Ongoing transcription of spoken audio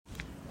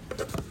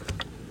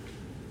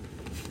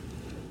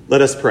Let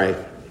us pray.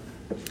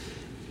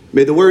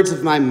 May the words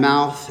of my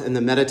mouth and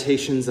the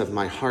meditations of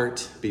my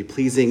heart be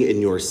pleasing in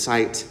your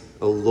sight,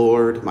 O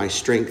Lord, my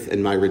strength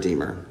and my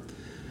Redeemer.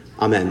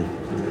 Amen.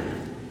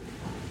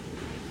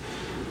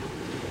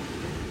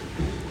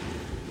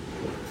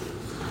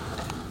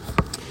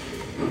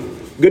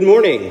 Good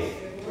morning.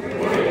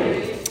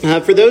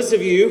 For those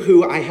of you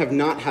who I have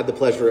not had the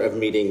pleasure of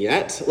meeting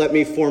yet, let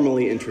me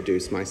formally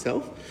introduce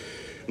myself.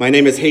 My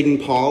name is Hayden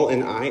Paul,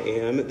 and I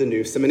am the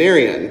new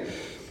seminarian.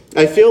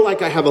 I feel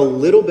like I have a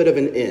little bit of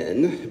an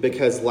in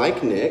because,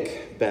 like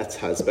Nick, Beth's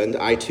husband,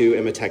 I too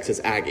am a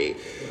Texas Aggie.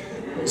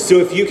 So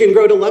if you can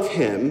grow to love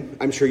him,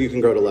 I'm sure you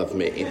can grow to love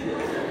me.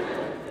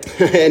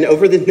 And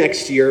over the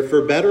next year,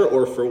 for better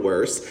or for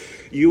worse,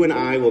 you and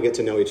I will get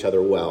to know each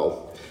other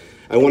well.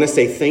 I want to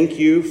say thank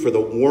you for the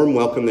warm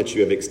welcome that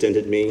you have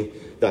extended me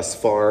thus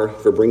far,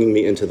 for bringing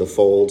me into the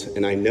fold,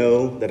 and I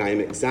know that I am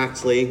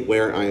exactly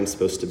where I am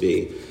supposed to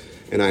be,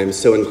 and I am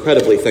so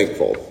incredibly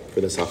thankful for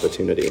this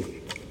opportunity.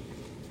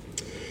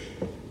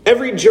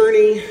 Every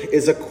journey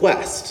is a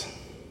quest.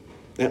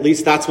 At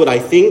least that's what I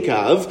think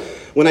of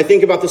when I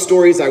think about the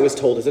stories I was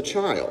told as a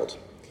child.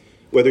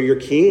 Whether you're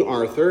King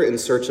Arthur in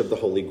search of the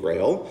Holy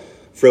Grail,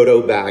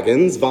 Frodo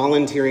Baggins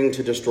volunteering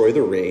to destroy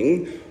the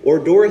ring, or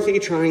Dorothy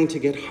trying to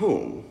get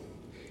home,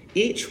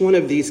 each one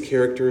of these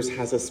characters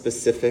has a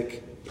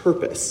specific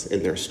purpose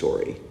in their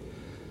story.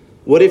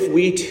 What if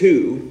we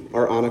too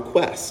are on a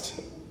quest?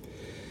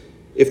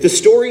 If the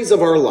stories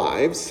of our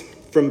lives,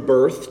 from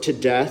birth to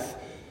death,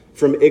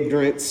 from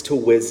ignorance to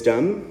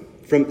wisdom,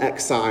 from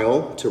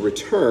exile to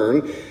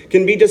return,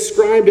 can be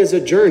described as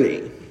a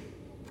journey,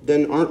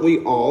 then aren't we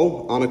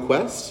all on a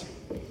quest?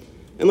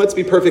 And let's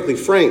be perfectly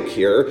frank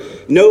here,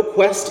 no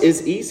quest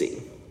is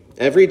easy.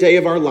 Every day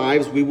of our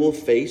lives, we will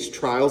face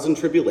trials and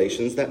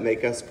tribulations that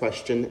make us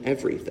question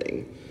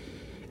everything.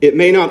 It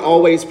may not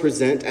always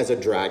present as a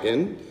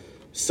dragon,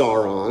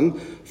 Sauron,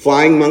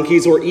 flying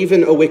monkeys, or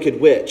even a wicked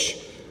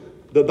witch,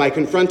 but by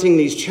confronting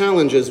these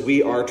challenges,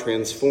 we are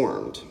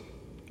transformed.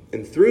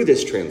 And through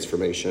this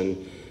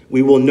transformation,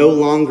 we will no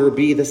longer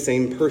be the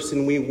same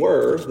person we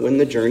were when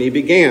the journey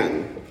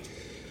began.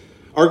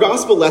 Our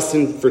gospel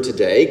lesson for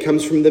today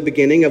comes from the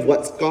beginning of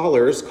what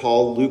scholars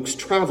call Luke's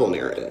travel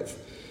narrative.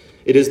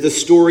 It is the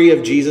story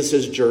of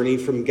Jesus' journey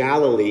from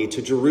Galilee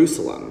to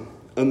Jerusalem,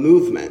 a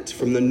movement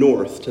from the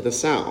north to the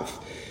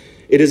south.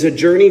 It is a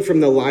journey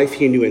from the life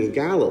he knew in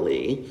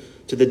Galilee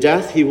to the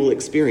death he will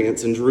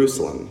experience in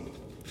Jerusalem.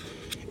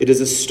 It is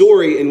a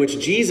story in which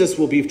Jesus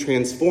will be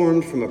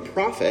transformed from a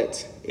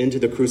prophet into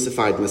the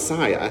crucified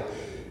Messiah,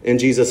 and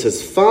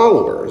Jesus'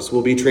 followers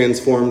will be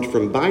transformed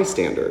from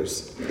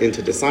bystanders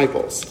into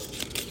disciples.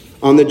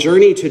 On the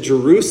journey to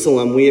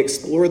Jerusalem, we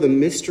explore the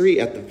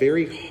mystery at the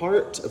very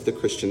heart of the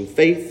Christian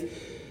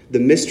faith, the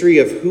mystery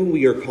of who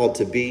we are called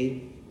to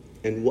be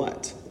and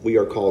what we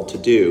are called to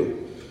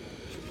do.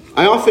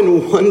 I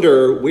often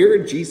wonder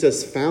where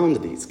Jesus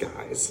found these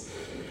guys.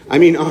 I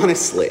mean,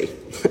 honestly,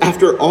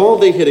 after all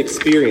they had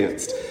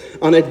experienced,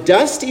 on a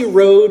dusty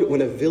road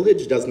when a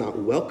village does not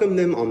welcome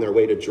them on their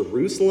way to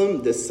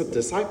Jerusalem, the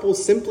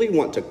disciples simply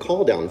want to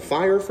call down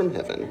fire from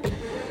heaven.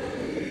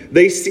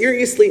 They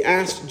seriously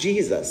asked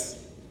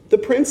Jesus, the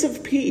Prince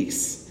of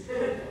Peace,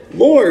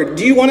 Lord,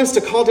 do you want us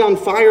to call down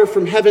fire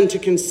from heaven to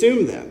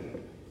consume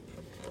them?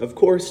 Of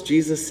course,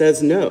 Jesus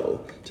says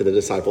no to the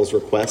disciples'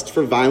 request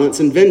for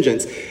violence and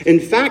vengeance. In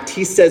fact,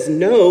 he says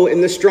no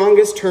in the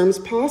strongest terms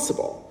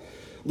possible.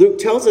 Luke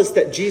tells us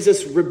that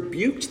Jesus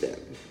rebuked them.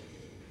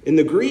 In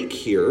the Greek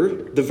here,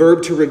 the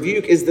verb to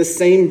rebuke is the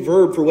same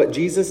verb for what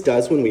Jesus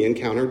does when he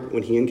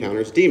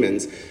encounters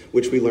demons,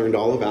 which we learned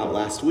all about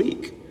last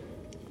week.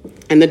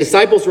 And the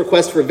disciples'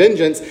 request for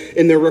vengeance,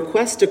 in their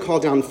request to call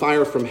down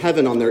fire from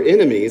heaven on their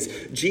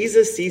enemies,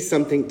 Jesus sees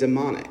something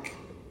demonic,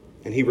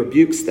 and he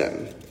rebukes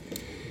them.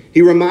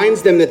 He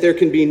reminds them that there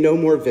can be no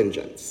more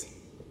vengeance,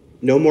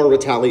 no more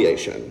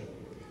retaliation,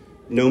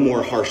 no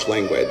more harsh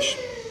language.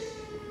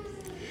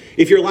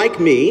 If you're like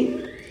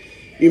me,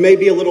 you may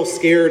be a little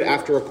scared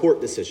after a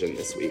court decision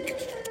this week.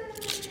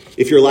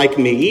 If you're like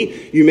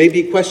me, you may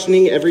be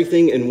questioning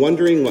everything and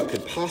wondering what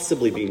could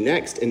possibly be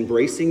next, and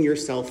bracing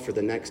yourself for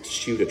the next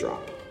shoe to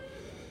drop.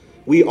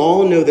 We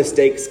all know the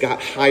stakes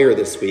got higher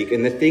this week,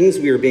 and the things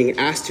we are being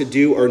asked to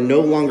do are no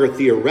longer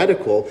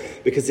theoretical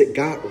because it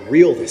got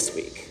real this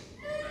week,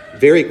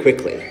 very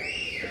quickly.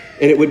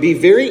 And it would be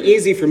very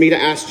easy for me to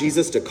ask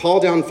Jesus to call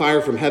down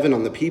fire from heaven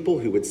on the people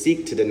who would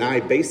seek to deny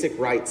basic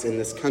rights in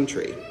this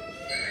country.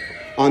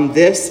 On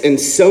this and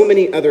so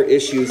many other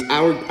issues,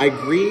 I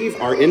grieve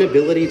our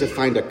inability to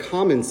find a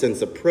common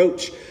sense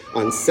approach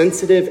on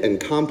sensitive and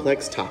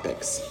complex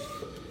topics.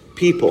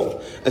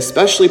 People,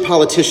 especially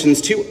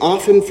politicians, too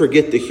often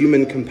forget the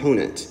human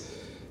component.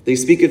 They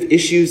speak of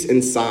issues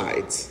and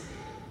sides,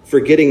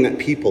 forgetting that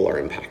people are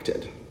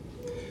impacted.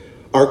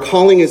 Our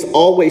calling is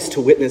always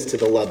to witness to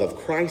the love of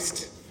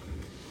Christ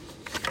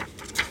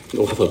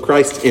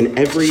in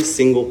every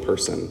single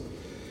person.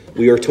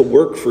 We are to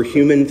work for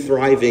human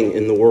thriving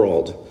in the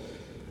world,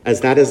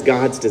 as that is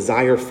God's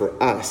desire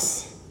for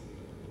us.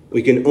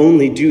 We can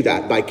only do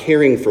that by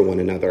caring for one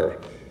another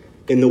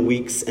in the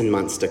weeks and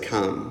months to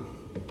come.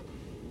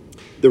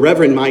 The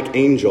Reverend Mike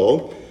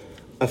Angel,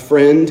 a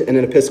friend and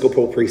an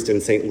Episcopal priest in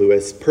St.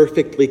 Louis,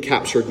 perfectly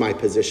captured my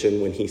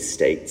position when he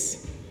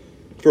states,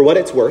 "For what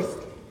it's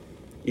worth,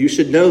 you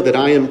should know that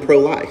I am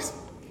pro-life.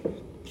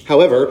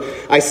 However,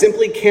 I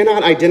simply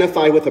cannot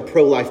identify with a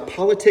pro-life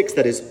politics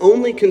that is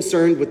only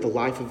concerned with the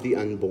life of the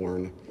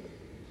unborn.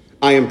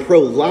 I am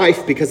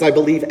pro-life because I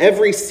believe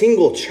every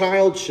single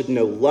child should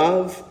know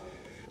love.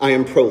 I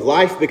am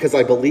pro-life because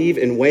I believe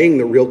in weighing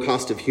the real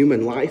cost of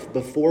human life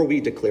before we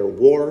declare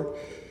war.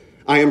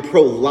 I am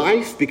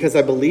pro-life because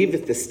I believe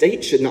that the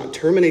state should not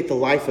terminate the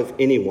life of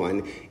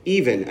anyone,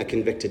 even a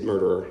convicted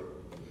murderer.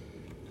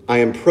 I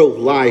am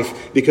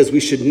pro-life because we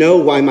should know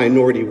why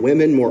minority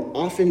women more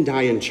often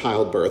die in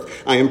childbirth.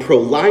 I am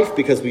pro-life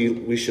because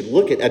we should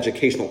look at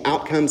educational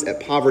outcomes, at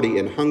poverty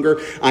and hunger.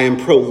 I am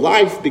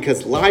pro-life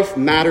because life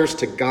matters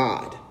to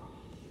God.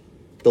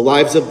 The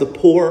lives of the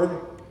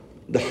poor,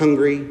 the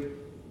hungry,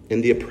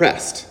 and the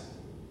oppressed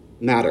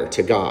matter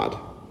to God.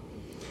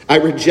 I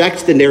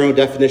reject the narrow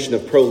definition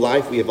of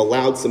pro-life we have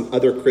allowed some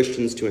other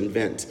Christians to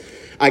invent.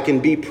 I can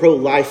be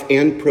pro-life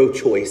and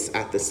pro-choice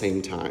at the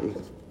same time.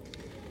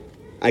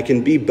 I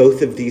can be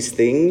both of these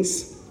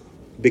things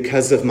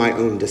because of my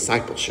own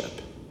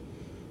discipleship.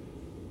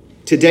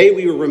 Today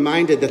we were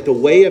reminded that the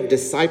way of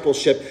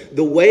discipleship,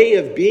 the way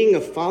of being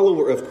a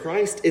follower of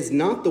Christ, is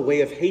not the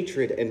way of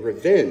hatred and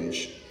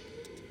revenge.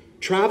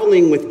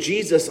 Traveling with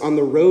Jesus on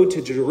the road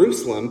to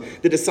Jerusalem,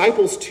 the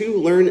disciples too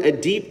learn a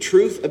deep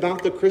truth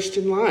about the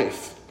Christian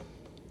life.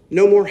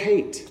 No more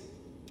hate,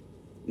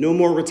 no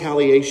more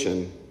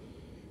retaliation,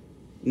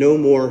 no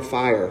more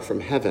fire from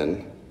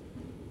heaven.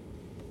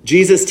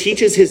 Jesus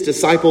teaches his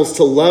disciples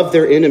to love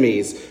their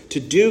enemies, to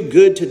do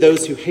good to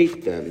those who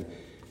hate them,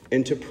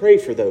 and to pray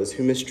for those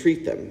who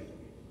mistreat them.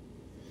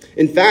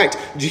 In fact,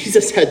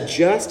 Jesus had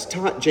just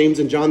taught James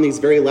and John these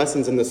very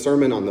lessons in the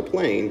Sermon on the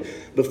Plain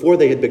before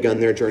they had begun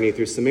their journey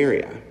through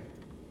Samaria.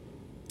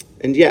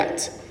 And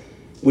yet,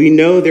 we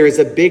know there is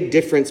a big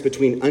difference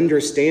between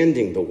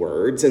understanding the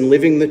words and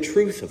living the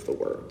truth of the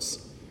words.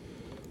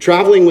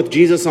 Traveling with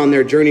Jesus on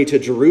their journey to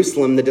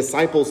Jerusalem, the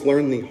disciples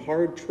learned the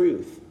hard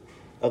truth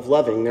of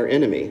loving their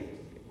enemy.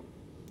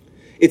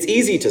 It's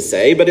easy to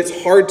say, but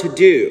it's hard to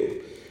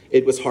do.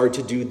 It was hard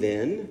to do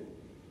then,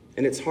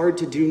 and it's hard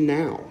to do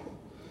now.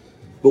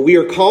 But we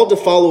are called to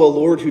follow a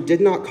Lord who did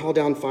not call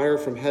down fire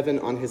from heaven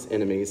on his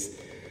enemies.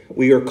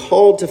 We are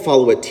called to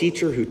follow a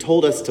teacher who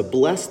told us to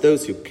bless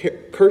those who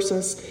curse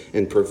us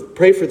and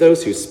pray for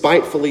those who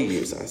spitefully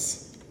use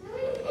us.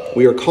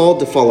 We are called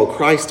to follow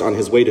Christ on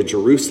his way to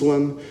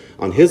Jerusalem,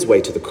 on his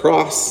way to the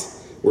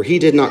cross, where he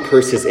did not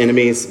curse his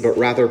enemies, but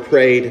rather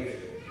prayed,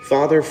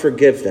 "Father,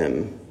 forgive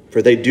them,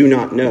 for they do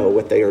not know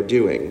what they are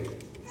doing."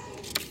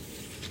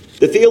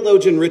 The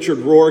theologian Richard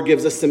Rohr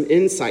gives us some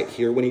insight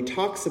here when he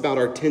talks about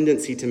our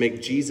tendency to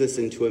make Jesus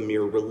into a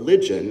mere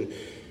religion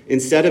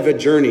instead of a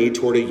journey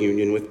toward a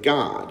union with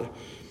God.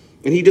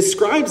 And he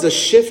describes a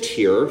shift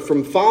here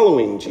from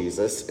following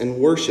Jesus and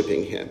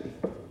worshiping him.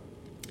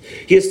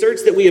 He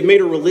asserts that we have made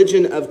a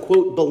religion of,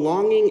 quote,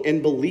 belonging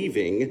and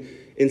believing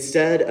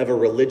instead of a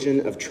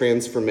religion of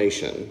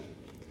transformation.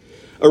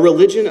 A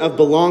religion of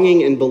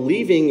belonging and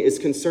believing is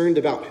concerned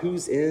about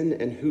who's in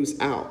and who's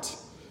out,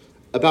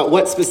 about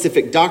what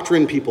specific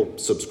doctrine people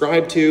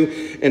subscribe to,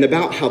 and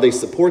about how they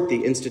support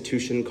the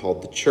institution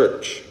called the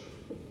church.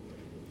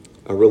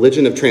 A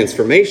religion of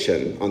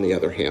transformation, on the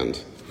other hand,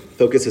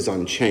 focuses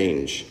on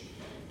change,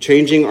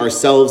 changing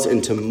ourselves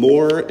into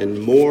more and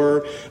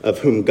more of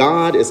whom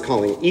God is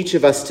calling each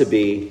of us to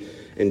be,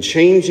 and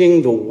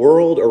changing the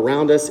world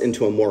around us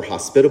into a more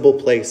hospitable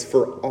place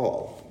for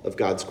all of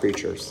God's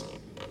creatures.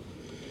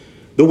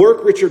 The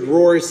work Richard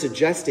Rohr is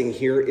suggesting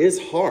here is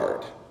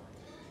hard,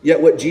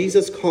 yet what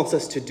Jesus calls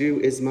us to do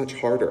is much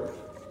harder.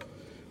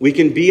 We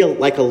can be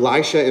like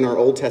Elisha in our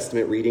Old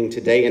Testament reading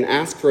today and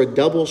ask for a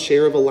double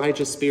share of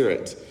Elijah's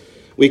spirit.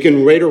 We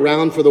can wait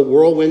around for the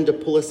whirlwind to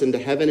pull us into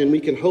heaven, and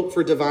we can hope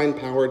for divine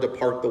power to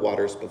part the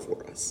waters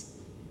before us.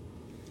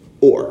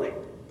 Or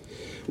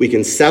we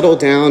can settle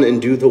down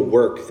and do the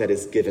work that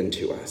is given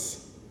to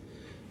us,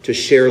 to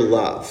share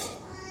love,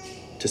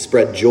 to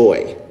spread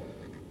joy,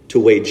 to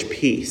wage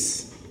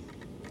peace,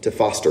 to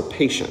foster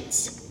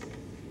patience,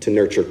 to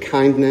nurture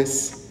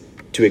kindness,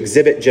 to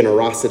exhibit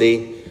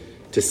generosity,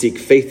 to seek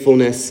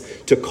faithfulness,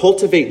 to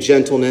cultivate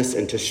gentleness,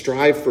 and to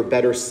strive for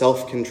better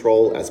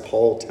self-control, as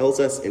Paul tells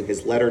us in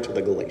his letter to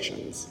the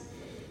Galatians.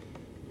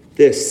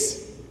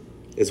 This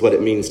is what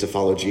it means to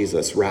follow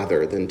Jesus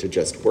rather than to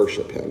just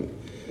worship him.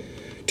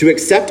 To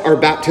accept our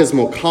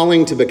baptismal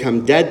calling to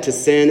become dead to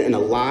sin and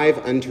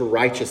alive unto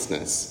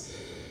righteousness.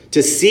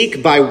 To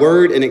seek by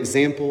word and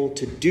example,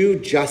 to do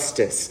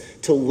justice,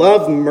 to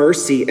love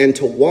mercy, and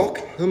to walk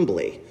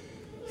humbly,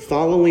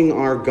 following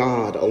our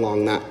God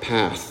along that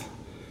path.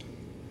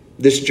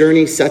 This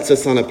journey sets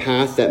us on a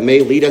path that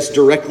may lead us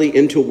directly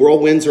into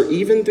whirlwinds or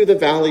even through the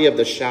valley of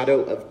the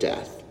shadow of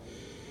death.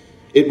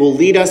 It will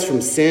lead us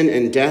from sin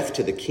and death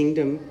to the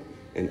kingdom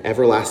and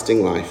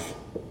everlasting life.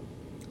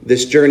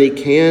 This journey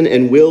can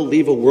and will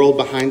leave a world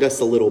behind us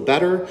a little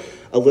better,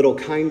 a little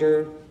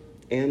kinder,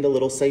 and a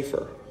little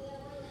safer.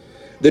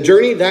 The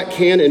journey that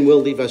can and will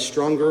leave us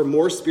stronger,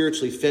 more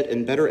spiritually fit,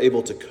 and better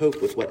able to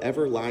cope with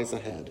whatever lies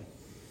ahead.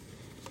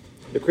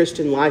 The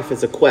Christian life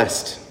is a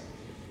quest.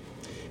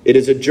 It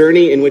is a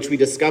journey in which we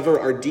discover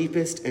our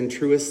deepest and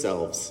truest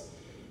selves,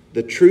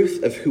 the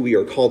truth of who we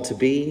are called to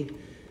be,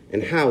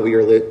 and how we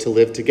are to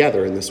live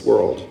together in this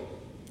world.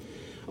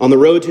 On the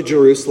road to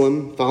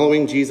Jerusalem,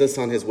 following Jesus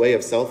on his way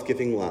of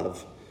self-giving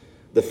love,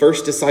 the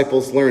first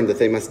disciples learned that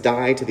they must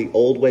die to the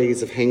old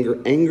ways of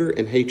anger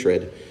and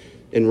hatred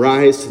and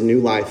rise to new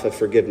life of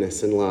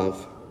forgiveness and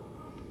love.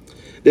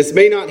 This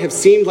may not have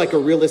seemed like a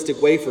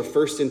realistic way for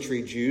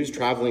first-century Jews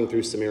traveling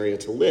through Samaria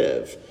to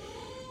live,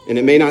 and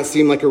it may not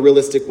seem like a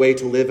realistic way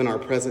to live in our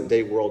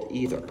present-day world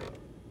either.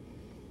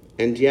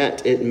 And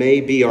yet, it may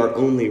be our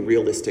only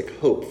realistic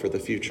hope for the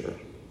future.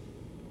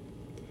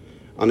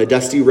 On a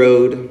dusty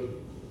road,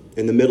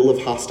 in the middle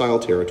of hostile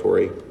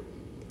territory,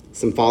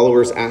 some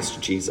followers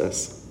asked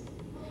Jesus,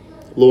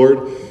 "Lord,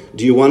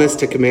 do you want us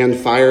to command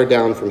fire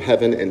down from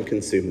heaven and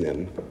consume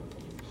them?"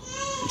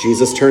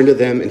 Jesus turned to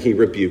them and he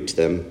rebuked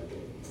them.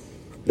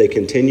 They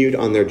continued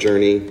on their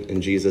journey,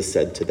 and Jesus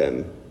said to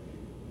them,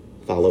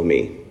 "Follow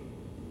me."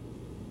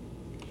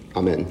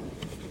 Amen.